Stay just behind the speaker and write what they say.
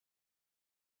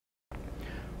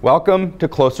Welcome to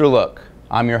Closer Look.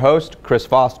 I'm your host, Chris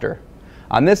Foster.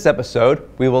 On this episode,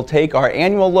 we will take our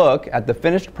annual look at the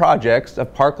finished projects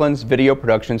of Parkland's video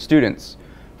production students.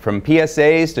 From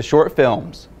PSAs to short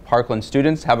films, Parkland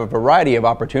students have a variety of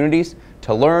opportunities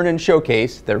to learn and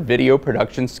showcase their video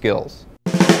production skills.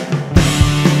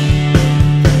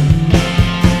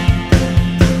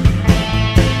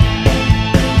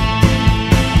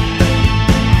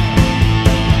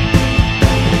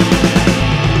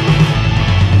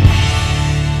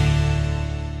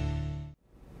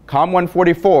 COM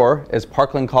 144 is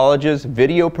Parkland College's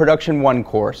Video Production 1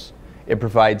 course. It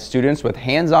provides students with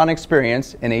hands-on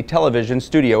experience in a television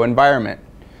studio environment.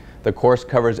 The course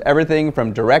covers everything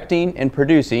from directing and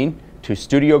producing to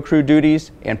studio crew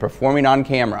duties and performing on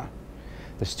camera.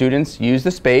 The students use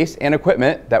the space and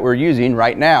equipment that we're using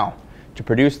right now to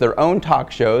produce their own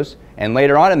talk shows, and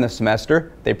later on in the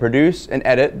semester, they produce and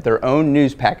edit their own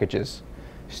news packages.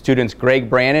 Students Greg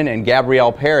Brannon and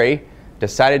Gabrielle Perry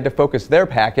decided to focus their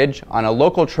package on a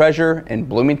local treasure in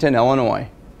Bloomington, Illinois.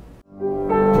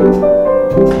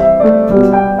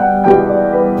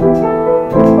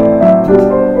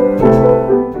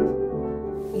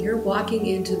 You're walking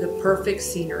into the perfect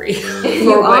scenery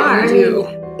for what you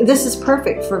do. This is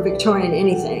perfect for Victorian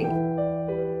anything.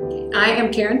 I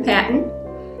am Karen Patton.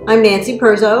 I'm Nancy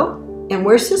Perzo, and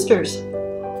we're sisters.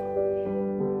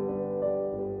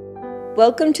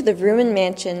 Welcome to the Vrooman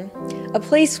Mansion, a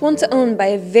place once owned by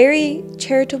a very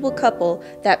charitable couple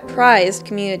that prized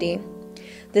community.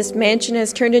 This mansion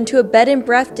has turned into a bed and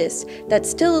breakfast that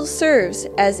still serves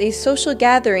as a social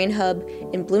gathering hub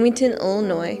in Bloomington,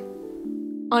 Illinois.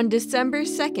 On December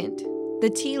 2nd,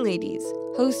 the Tea Ladies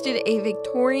hosted a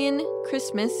Victorian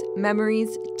Christmas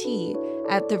Memories Tea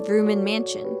at the Vrooman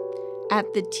Mansion.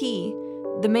 At the tea,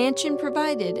 the mansion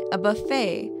provided a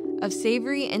buffet of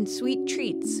savory and sweet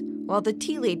treats, while the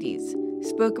Tea Ladies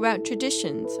spoke about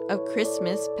traditions of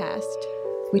Christmas past.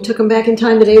 We took them back in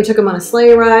time today. We took them on a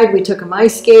sleigh ride. We took them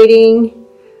ice skating.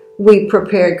 We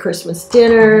prepared Christmas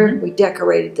dinner. We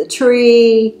decorated the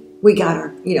tree. We got our,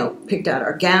 picked out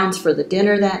our gowns for the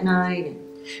dinner that night.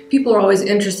 People are always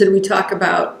interested. We talk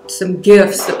about some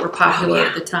gifts that were popular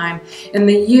at the time. And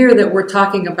the year that we're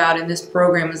talking about in this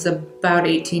program is about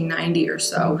 1890 or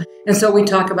so. And so we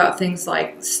talk about things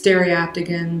like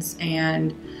stereopticons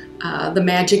and the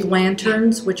magic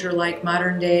lanterns, which are like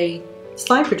modern day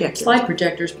slide projectors. Slide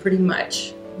projectors, pretty much.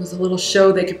 It was a little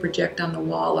show they could project on the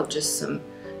wall of just some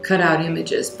cutout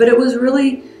images. But it was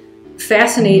really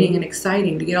fascinating and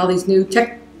exciting to get all these new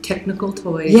technical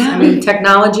toys. Yeah. I mean,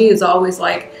 technology is always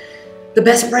like the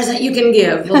best present you can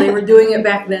give. Well, they were doing it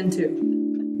back then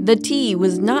too. The tea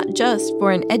was not just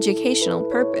for an educational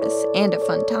purpose and a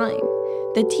fun time.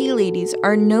 The Tea Ladies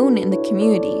are known in the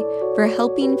community for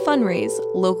helping fundraise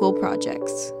local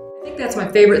projects. I think that's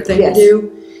my favorite thing to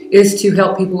do, is to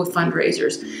help people with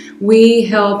fundraisers. We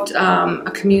helped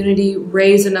a community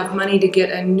raise enough money to get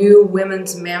a new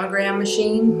women's mammogram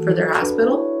machine for their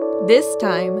hospital. This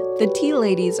time, the Tea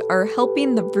Ladies are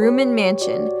helping the Vrooman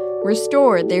Mansion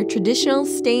restore their traditional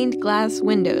stained glass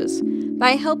windows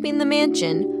by helping the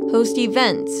mansion host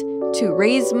events to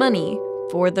raise money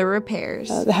for the repairs.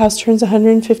 The house turns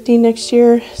 150 next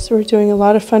year, so we're doing a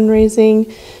lot of fundraising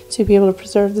to be able to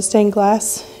preserve the stained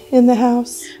glass in the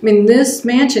house. I mean, this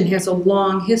mansion has a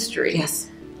long history. Yes.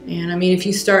 And I mean, if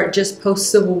you start just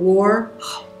post-Civil War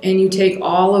and you take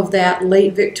all of that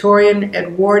late Victorian,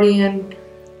 Edwardian,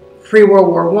 pre-World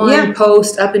War I,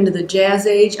 post, up into the Jazz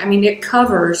Age, I mean, it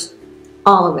covers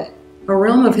all of it. A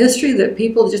realm of history that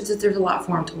people there's a lot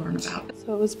for them to learn about.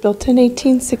 So it was built in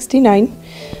 1869.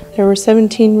 There were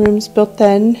 17 rooms built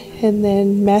then, and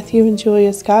then Matthew and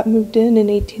Julia Scott moved in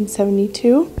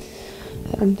 1872.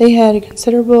 They had a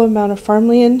considerable amount of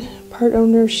farmland, part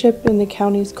ownership in the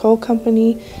county's coal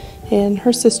company, and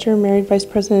her sister married Vice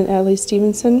President Adlai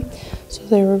Stevenson, so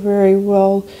they were very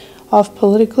well off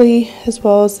politically as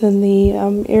well as in the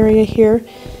area here.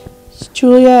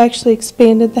 Julia actually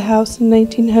expanded the house in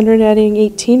 1900, adding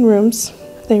 18 rooms.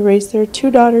 They raised their 2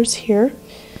 daughters here.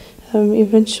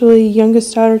 Eventually,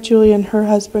 youngest daughter Julia and her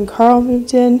husband Carl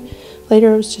moved in.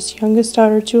 Later, it was just youngest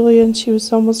daughter Julia, and she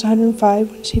was almost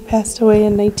 105 when she passed away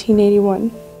in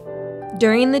 1981.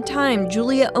 During the time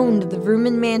Julia owned the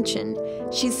Vrooman Mansion,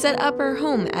 she set up her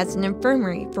home as an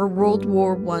infirmary for World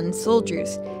War I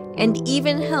soldiers, and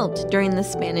even helped during the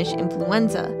Spanish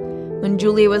influenza. When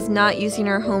Julia was not using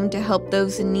her home to help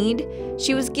those in need,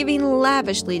 she was giving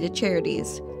lavishly to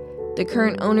charities. The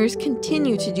current owners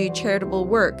continue to do charitable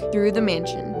work through the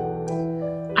mansion.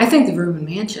 I think the Vrooman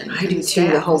Mansion, I do too.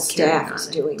 The whole staff is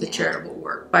doing the charitable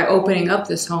work by opening up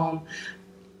this home.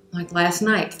 Like last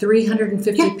night,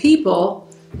 350 people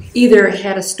either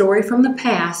had a story from the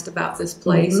past about this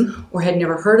place or had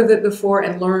never heard of it before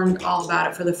and learned all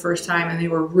about it for the first time, and they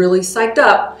were really psyched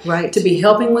up to be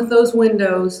helping with those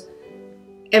windows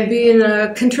and being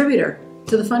a contributor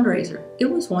to the fundraiser. It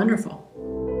was wonderful.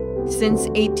 Since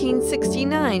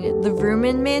 1869, the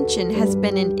Vrooman Mansion has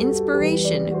been an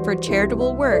inspiration for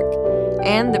charitable work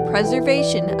and the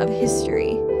preservation of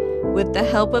history. With the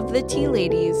help of the Tea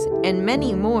Ladies and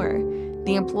many more,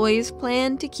 the employees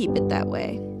plan to keep it that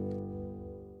way.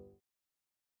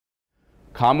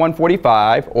 COM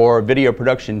 145, or Video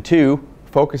Production 2,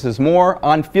 focuses more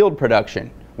on field production,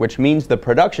 which means the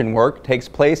production work takes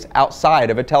place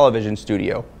outside of a television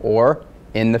studio, or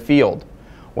in the field.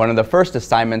 One of the first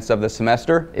assignments of the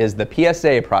semester is the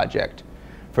PSA project.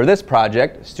 For this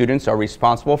project, students are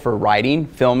responsible for writing,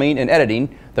 filming, and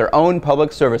editing their own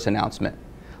public service announcement.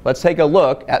 Let's take a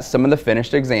look at some of the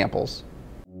finished examples.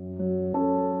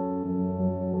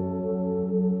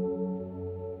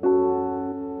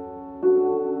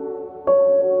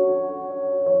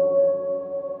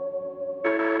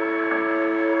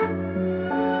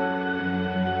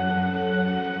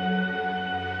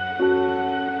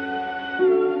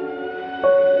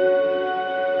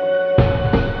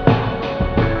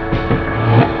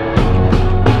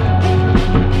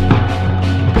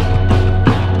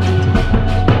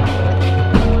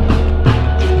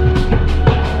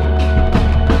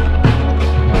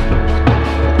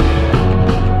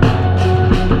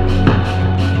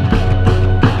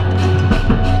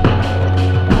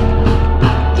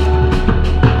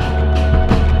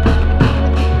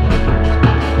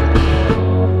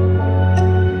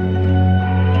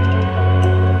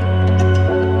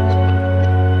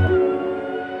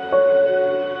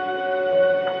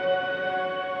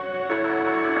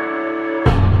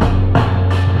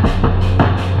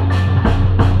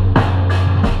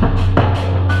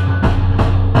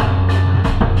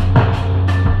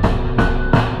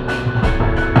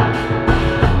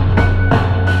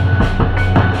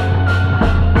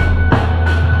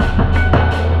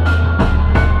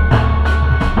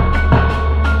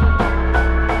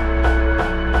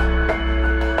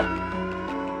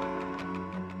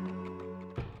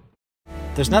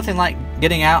 There's nothing like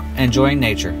getting out and enjoying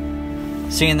nature,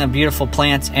 seeing the beautiful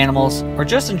plants, animals, or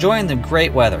just enjoying the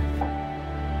great weather.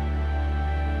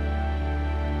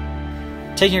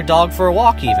 Taking your dog for a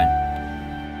walk even.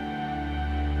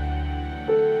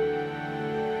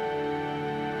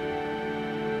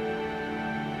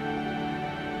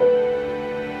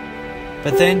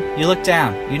 But then you look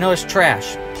down, you notice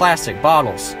trash, plastic,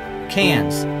 bottles,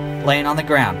 cans laying on the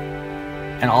ground,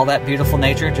 and all that beautiful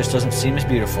nature just doesn't seem as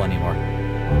beautiful anymore.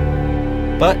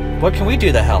 But what can we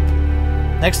do to help?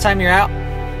 Next time you're out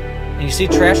and you see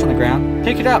trash on the ground,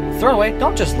 pick it up, throw it away,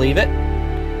 don't just leave it.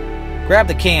 Grab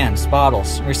the cans,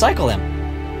 bottles, recycle them.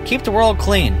 Keep the world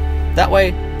clean. That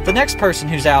way, the next person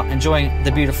who's out enjoying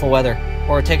the beautiful weather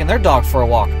or taking their dog for a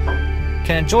walk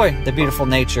can enjoy the beautiful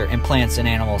nature and plants and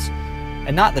animals,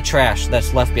 and not the trash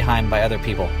that's left behind by other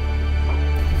people.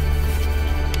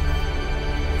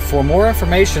 For more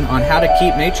information on how to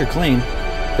keep nature clean,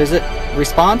 visit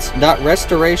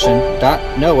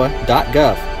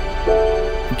response.restoration.noaa.gov.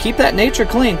 And keep that nature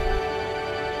clean.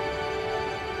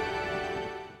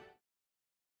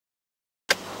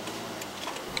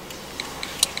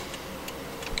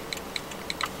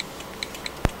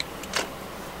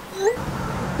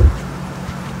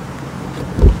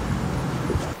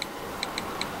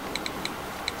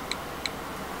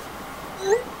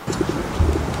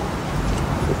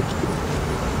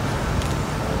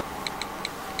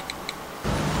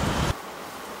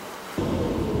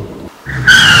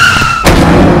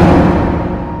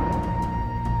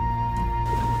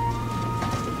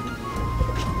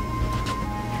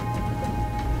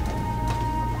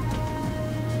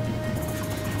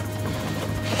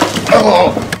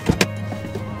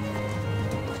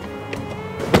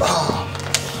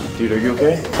 Dude, are you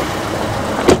okay?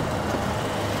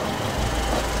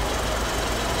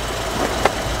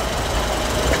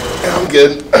 Yeah, I'm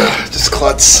good. Just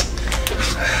klutz.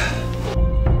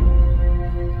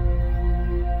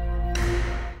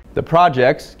 The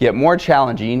projects get more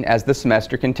challenging as the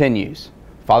semester continues.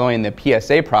 Following the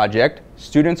PSA project,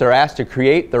 students are asked to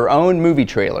create their own movie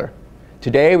trailer.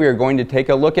 Today we are going to take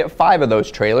a look at 5 of those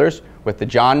trailers, with the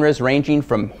genres ranging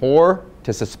from horror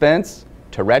to suspense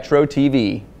to retro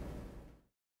TV.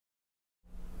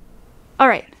 All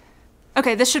right.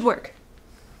 Okay, this should work.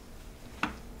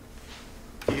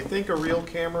 Do you think a real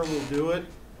camera will do it?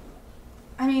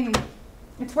 I mean,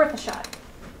 it's worth a shot.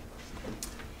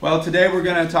 Well, today we're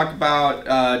going to talk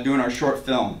about doing our short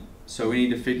film. So we need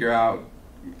to figure out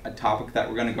a topic that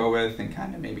we're going to go with and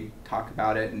kind of maybe talk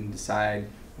about it and decide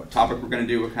what topic we're going to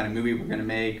do, what kind of movie we're going to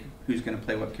make, who's going to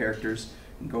play what characters,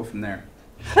 and go from there.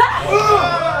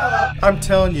 I'm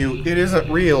telling you, it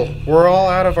isn't real. We're all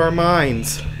out of our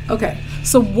minds. Okay,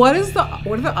 so what are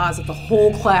the odds that the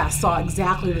whole class saw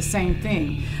exactly the same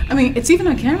thing? I mean, it's even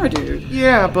on camera, dude.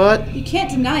 Yeah, but... You can't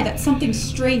deny that something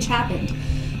strange happened.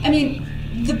 I mean,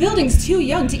 the building's too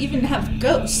young to even have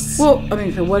ghosts. Well, I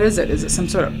mean, what is it? Is it some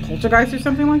sort of poltergeist or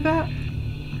something like that?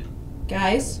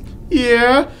 Guys?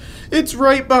 Yeah, it's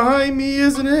right behind me,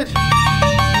 isn't it?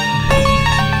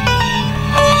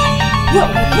 Whoa,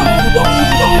 whoa, whoa, whoa.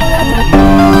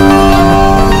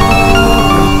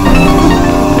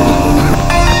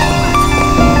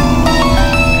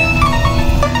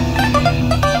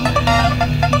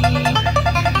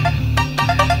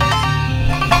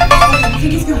 I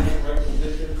think he's gone.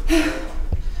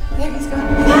 There he's gone.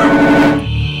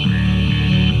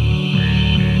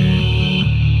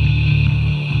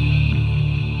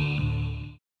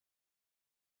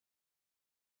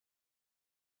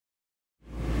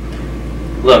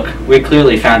 Look, we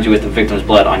clearly found you with the victim's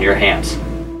blood on your hands.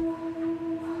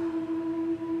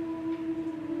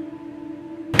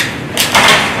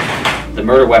 The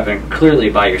murder weapon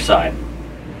clearly by your side.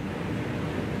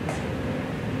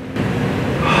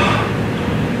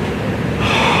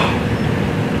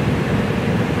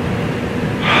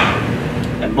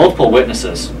 And multiple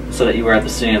witnesses so that you were at the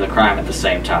scene of the crime at the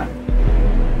same time.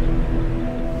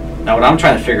 Now what I'm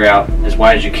trying to figure out is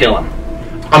why did you kill him?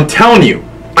 I'm telling you,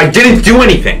 I didn't do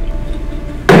anything!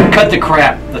 Cut the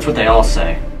crap, that's what they all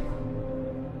say.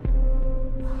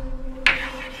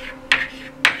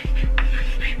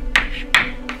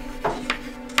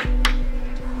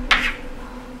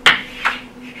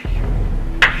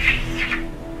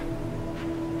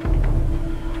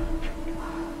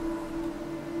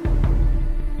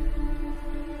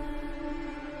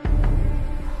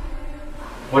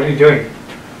 What are you doing?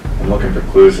 I'm looking for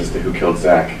clues as to who killed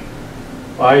Zach.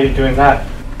 Why are you doing that?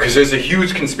 Because there's a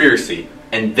huge conspiracy,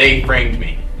 and they framed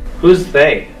me. Who's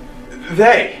they?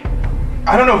 They!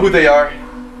 I don't know who they are,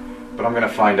 but I'm gonna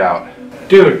find out.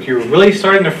 Dude, you're really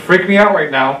starting to freak me out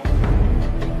right now.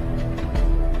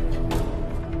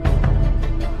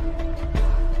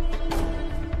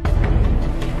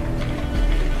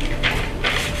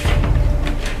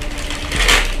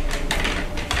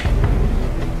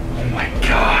 Oh my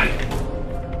god.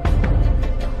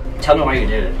 Tell me why you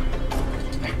did it.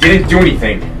 I didn't do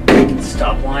anything.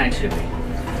 Stop lying to me.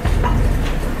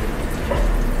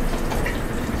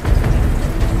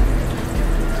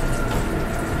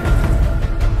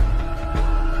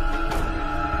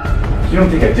 You don't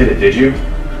think I did it, did you?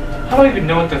 I don't even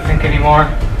know what to think anymore.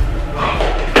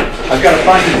 I've got to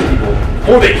find these people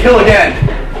before they kill again!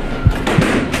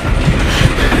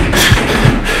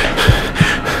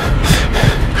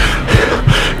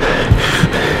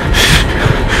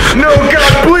 No,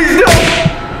 God, please don't!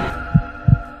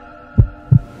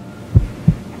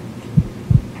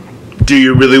 Do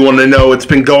you really want to know what's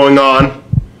been going on?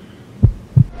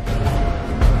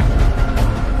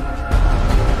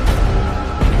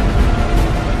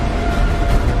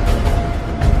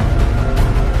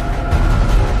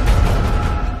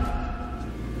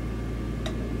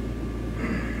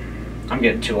 I'm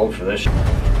getting too old for this.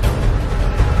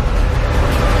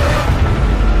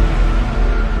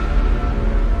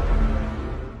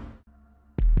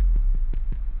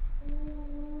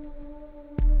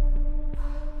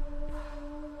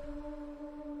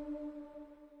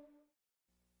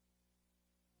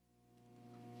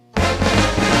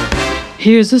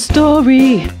 Here's a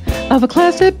story of a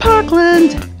class at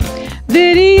Parkland.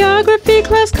 Videography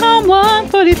class, Com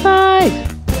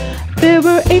 145. There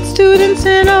were 8 students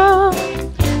in all,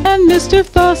 and Mr.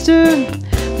 Foster,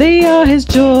 they are his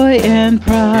joy and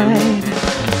pride.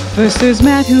 First there's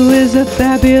Matt, who is a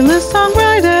fabulous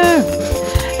songwriter,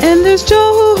 and there's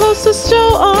Joe, who hosts a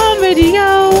show on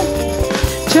radio.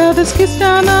 Travis gets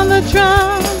down on the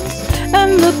drums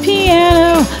and the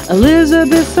piano.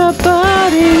 Elizabeth's a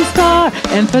budding star,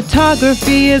 and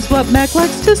photography is what Mac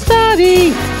likes to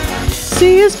study.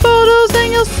 See his photos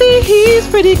and you'll see he's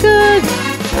pretty good.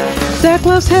 Zach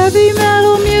loves heavy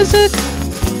metal music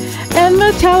and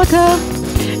Metallica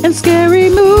and scary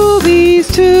movies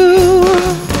too.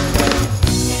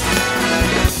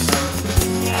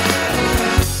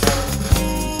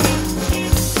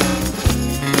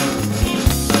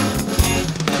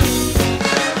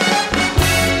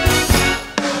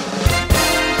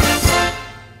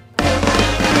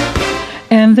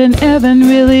 And then Evan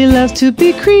really loves to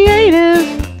be creative,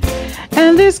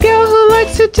 and this girl who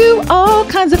likes to do all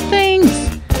kinds of things.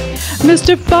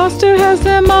 Mr. Foster has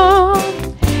them all,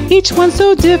 each one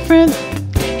so different.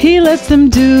 He lets them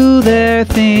do their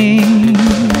thing.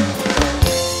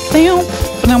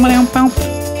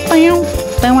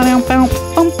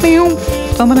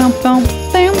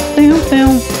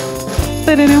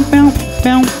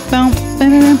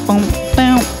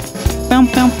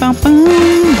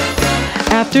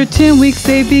 After 10 weeks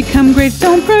they become great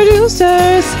film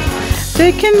producers.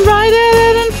 They can write,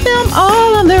 edit, and film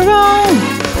all on their own.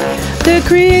 They're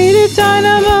creative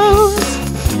dynamos,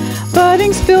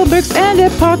 budding Spielbergs, and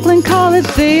at Parkland College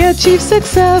they achieve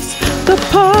success. The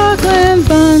Parkland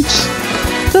Bunch,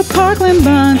 the Parkland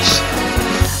Bunch.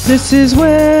 This is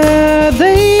where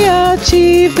they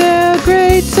achieve their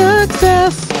great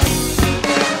success.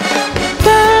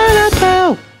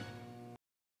 Da-da-da.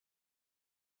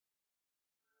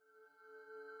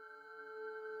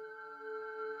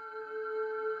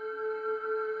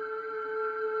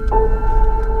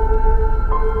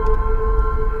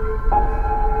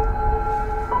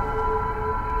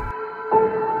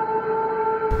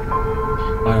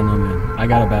 I don't know, man. I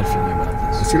got a bad feeling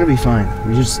about this. It's gonna be fine.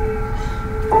 We just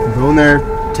go in there,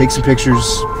 take some pictures.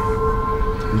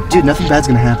 Dude, nothing bad's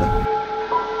gonna happen.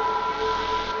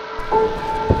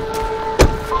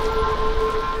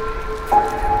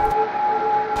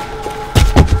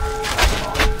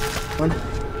 One,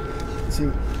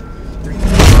 two, three.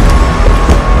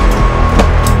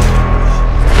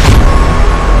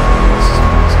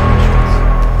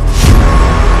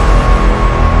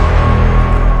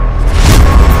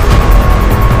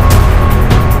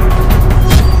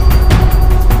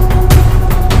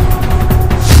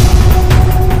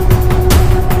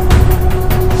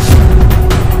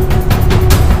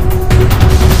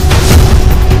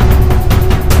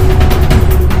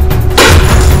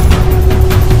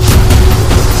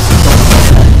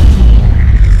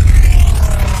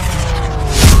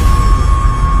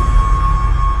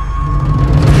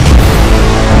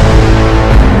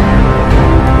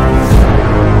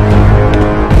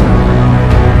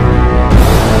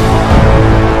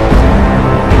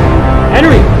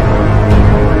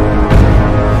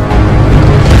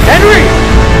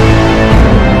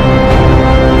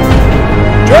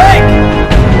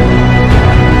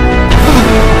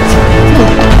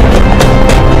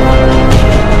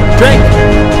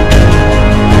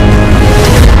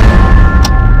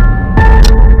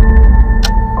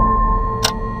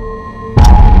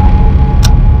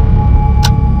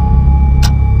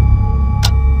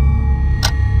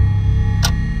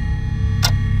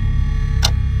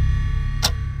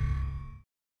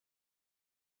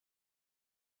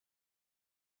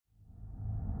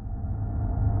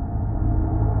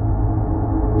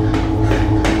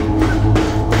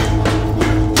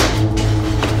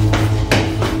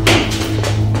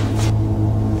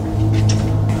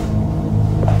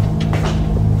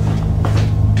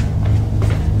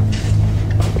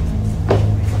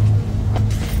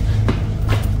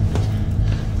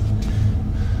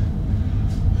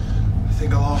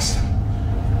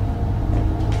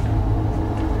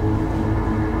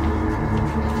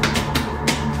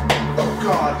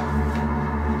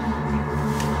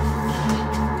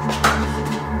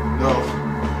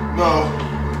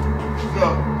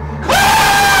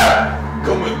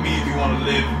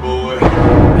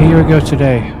 A year ago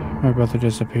today, my brother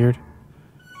disappeared.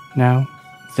 Now,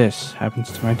 this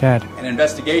happens to my dad. An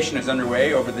investigation is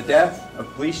underway over the death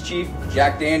of Police Chief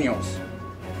Jack Daniels.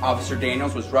 Officer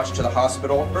Daniels was rushed to the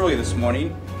hospital early this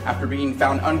morning after being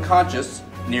found unconscious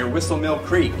near Whistle Mill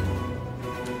Creek,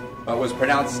 but was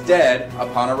pronounced dead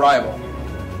upon arrival.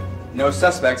 No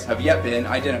suspects have yet been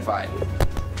identified.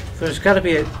 There's got to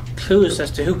be clues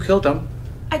as to who killed him.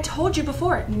 I told you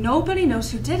before, nobody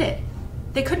knows who did it.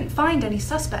 They couldn't find any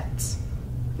suspects.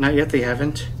 Not yet, they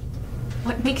haven't.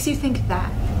 What makes you think that?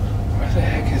 Where the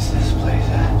heck is this place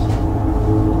at?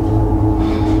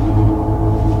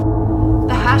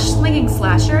 The hash-slinging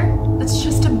slasher? That's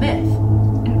just a myth.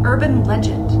 An urban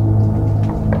legend. I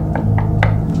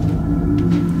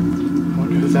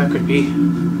wonder who that could be.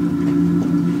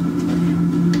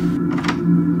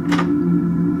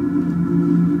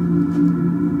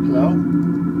 Hello?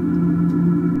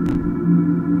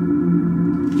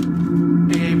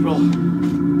 Hey, April.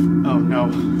 Oh, no.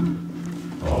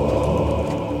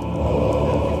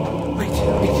 Wait.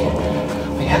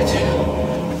 We have to.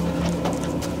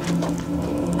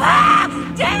 Ah!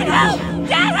 Dad, help!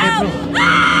 Dad, help! April,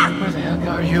 Ah! where the heck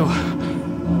are you?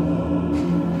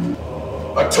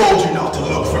 I told you not to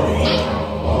look for me.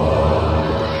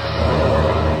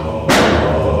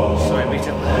 So I made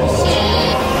it last.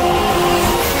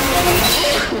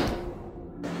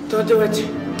 Don't do it.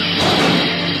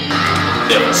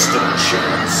 Never stood a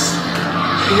chance.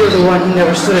 You're the one who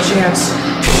never stood a chance.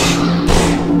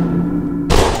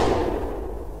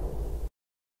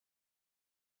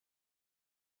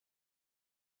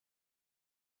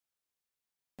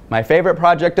 My favorite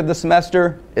project of the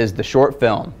semester is the short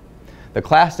film. The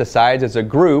class decides as a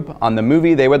group on the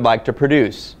movie they would like to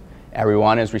produce.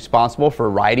 Everyone is responsible for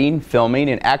writing, filming,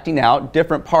 and acting out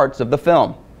different parts of the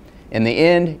film. In the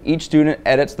end, each student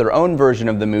edits their own version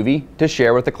of the movie to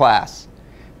share with the class.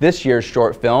 This year's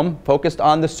short film focused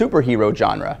on the superhero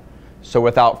genre. So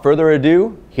without further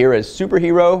ado, here is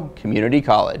Superhero Community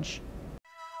College.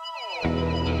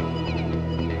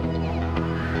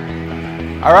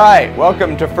 All right,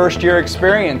 welcome to First Year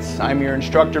Experience. I'm your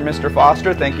instructor, Mr.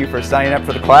 Foster. Thank you for signing up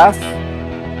for the class.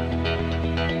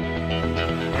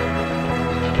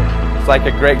 It's like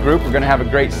a great group. We're going to have a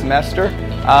great semester.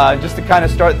 Just to kind of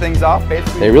start things off,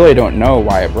 basically, they really don't know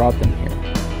why I brought them here.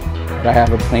 But I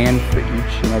have a plan for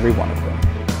each and every one of them.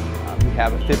 We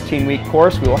have a 15-week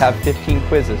course. We will have 15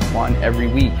 quizzes, one every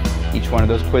week. Each one of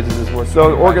those quizzes is worth.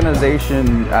 So the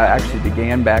organization actually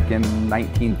began back in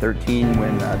 1913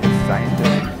 when the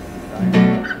scientists.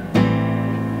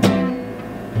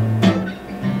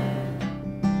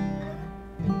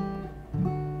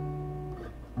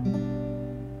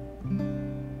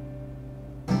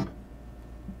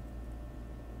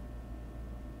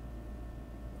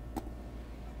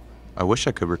 I wish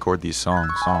I could record these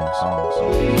songs.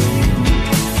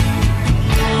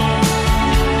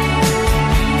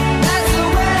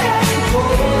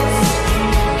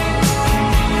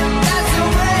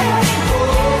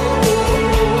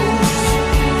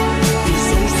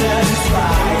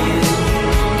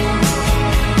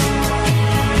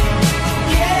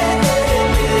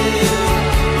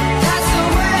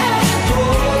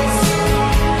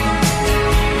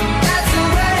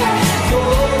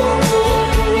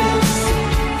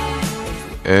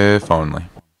 If only.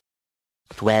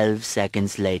 12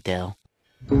 seconds later.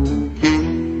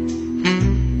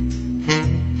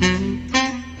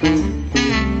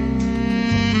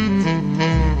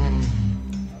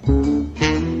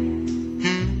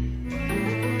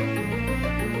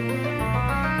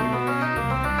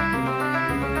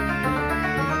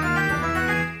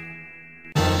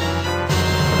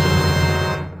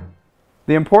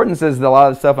 The importance is that a lot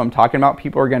of the stuff I'm talking about,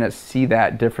 people are going to see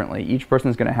that differently. Each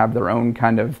person's going to have their own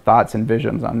kind of thoughts and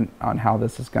visions on how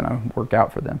this is going to work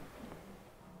out for them.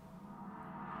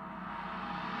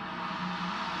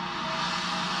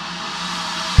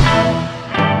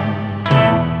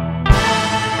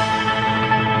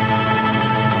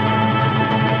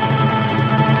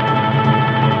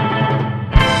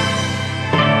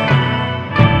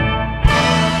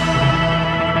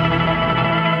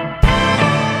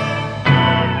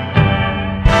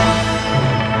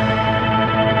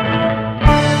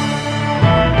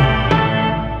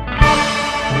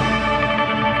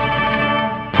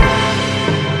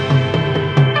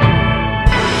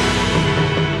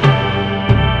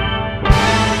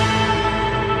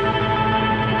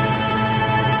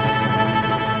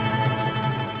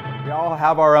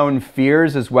 Have our own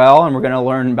fears as well, and we're going to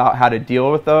learn about how to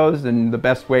deal with those and the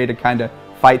best way to kind of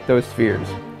fight those fears.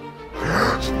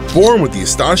 Born with the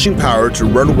astonishing power to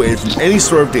run away from any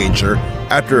sort of danger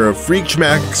after a freak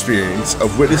traumatic experience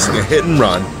of witnessing a hit and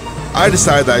run, I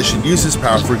decided that I should use this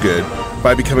power for good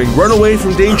by becoming Runaway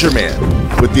from Danger Man,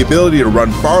 with the ability to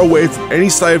run far away from any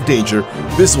sight of danger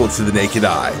visible to the naked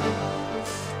eye.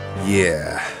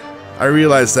 Yeah. I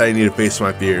realized that I need to face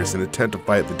my fears and attempt to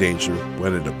fight the danger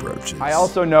when it approaches. I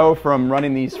also know from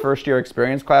running these first year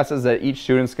experience classes that each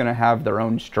student's going to have their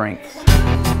own strengths.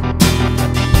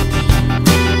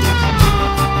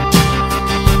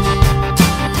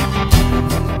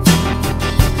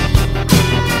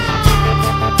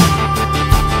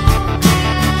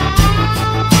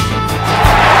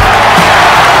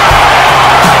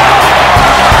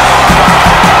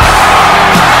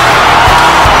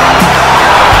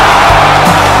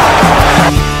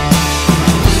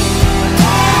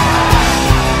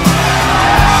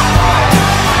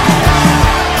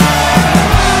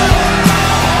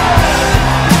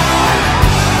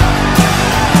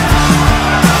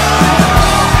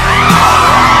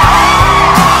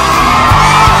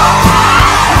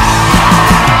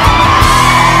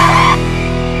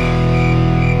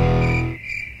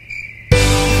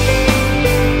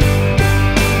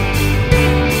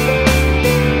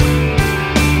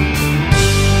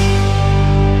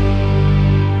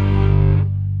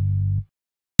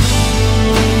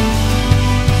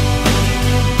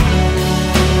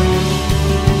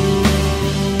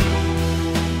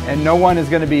 And no one is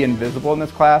going to be invisible in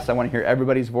this class. I want to hear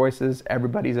everybody's voices.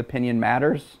 Everybody's opinion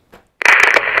matters.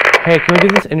 Hey, can we do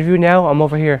this interview now? I'm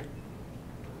over here.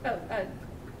 Oh,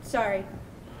 sorry.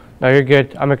 No, you're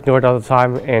good. I'm ignored all the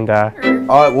time, and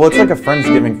well, it's like a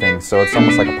Friendsgiving thing, so it's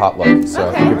almost like a potluck.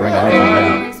 So if you could bring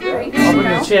anything, yeah. Thanks. I'll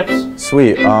bring the chips.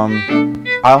 Sweet.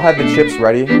 I'll have the chips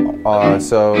ready,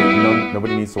 so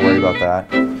nobody needs to worry about that.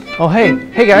 Oh,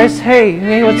 hey guys.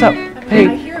 Hey, what's up? Hey.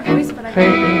 I hear a voice, but I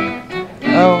Hey.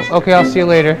 Oh, okay. I'll see you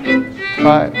later.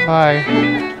 Bye.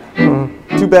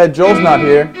 Too bad Joel's not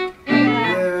here.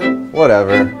 Yeah.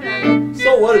 Whatever.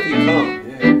 So what if you come?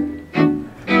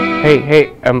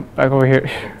 Hey, I'm back over here.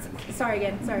 Sorry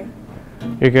again. Sorry.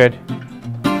 You're good.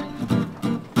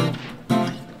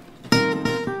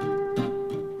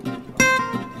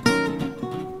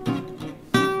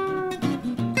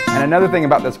 And another thing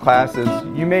about this class is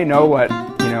you may know what,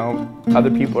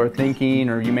 other people are thinking,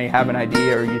 or you may have an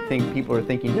idea, or you think people are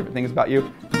thinking different things about you.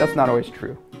 But that's not always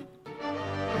true.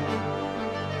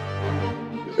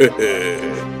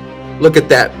 Look at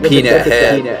that peanut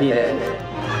head.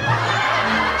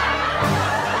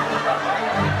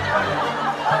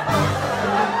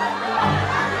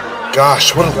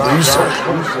 Gosh, what a loser.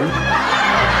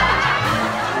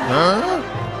 Huh?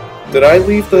 Did I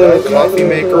leave the coffee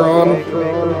maker on?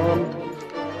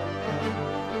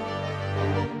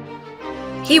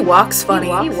 He walks funny.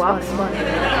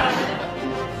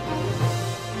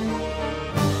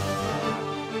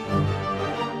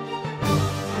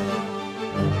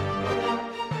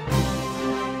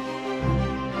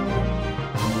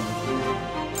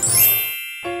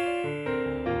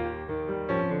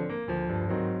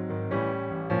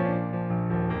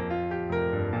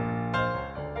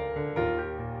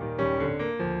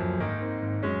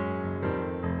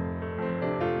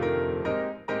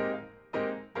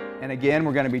 And again,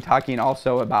 we're going to be talking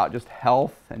also about just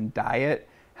health and diet,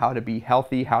 how to be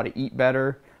healthy, how to eat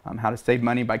better, how to save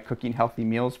money by cooking healthy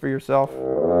meals for yourself.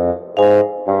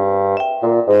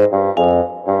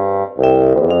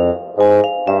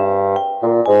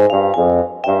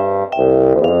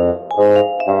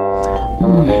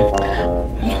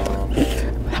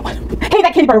 Hey,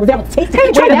 that candy bar was able to taste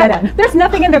it. Wait a minute. There's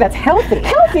nothing in there that's healthy.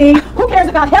 Healthy? Who cares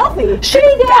about healthy? She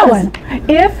does.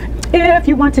 If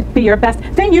you want to be your best,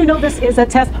 then you know this is a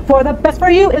test. For the best for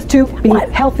you is to be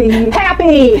healthy,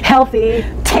 happy, healthy,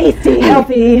 tasty,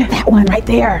 healthy. That one right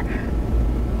there.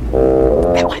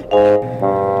 That one.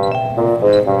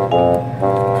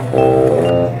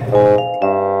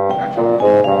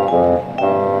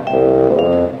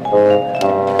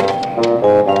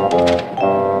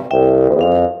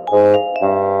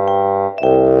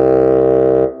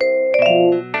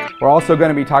 We're also going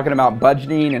to be talking about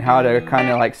budgeting and how to kind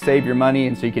of like save your money,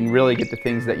 and so you can really get the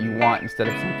things that you want instead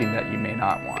of something that you may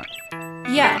not want.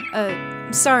 Yeah,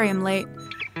 sorry I'm late.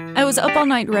 I was up all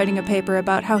night writing a paper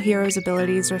about how heroes'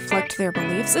 abilities reflect their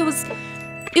beliefs. It was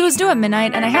due at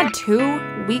midnight, and I had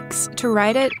 2 weeks to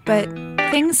write it, but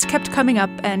things kept coming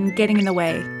up and getting in the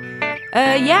way.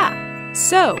 Yeah.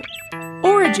 So,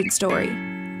 origin story.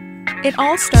 It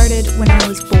all started when I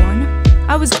was born.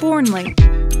 I was born late.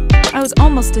 I was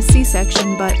almost a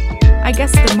C-section, but I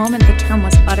guess the moment the term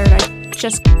was uttered, I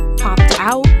just popped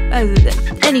out.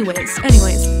 Anyways.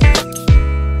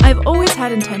 I've always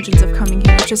had intentions of coming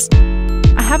here, just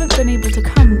I haven't been able to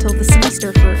come until the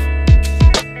semester for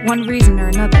one reason or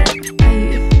another.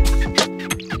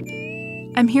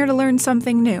 I'm here to learn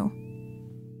something new.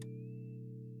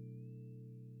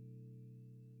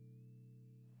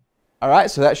 All right,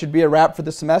 so that should be a wrap for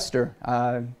the semester.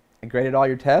 I graded all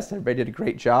your tests. Everybody did a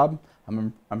great job.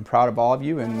 I'm proud of all of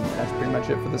you, and that's pretty much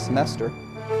it for the semester.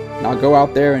 Now go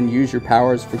out there and use your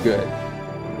powers for good.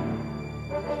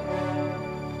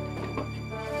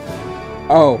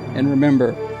 Oh, and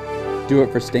remember, do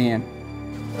it for Stan.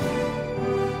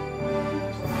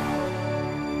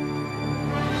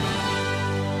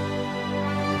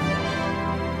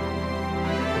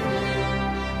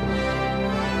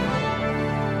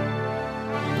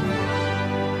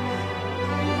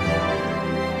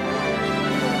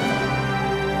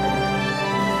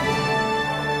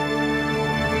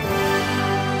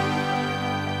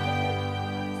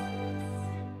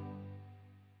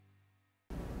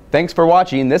 Thanks for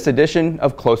watching this edition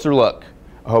of Closer Look.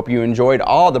 I hope you enjoyed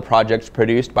all the projects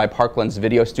produced by Parkland's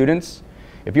video students.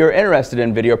 If you're interested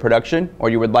in video production or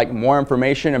you would like more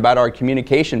information about our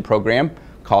communication program,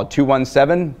 call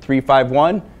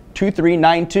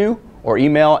 217-351-2392 or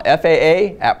email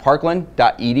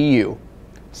faa@parkland.edu.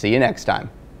 See you next time.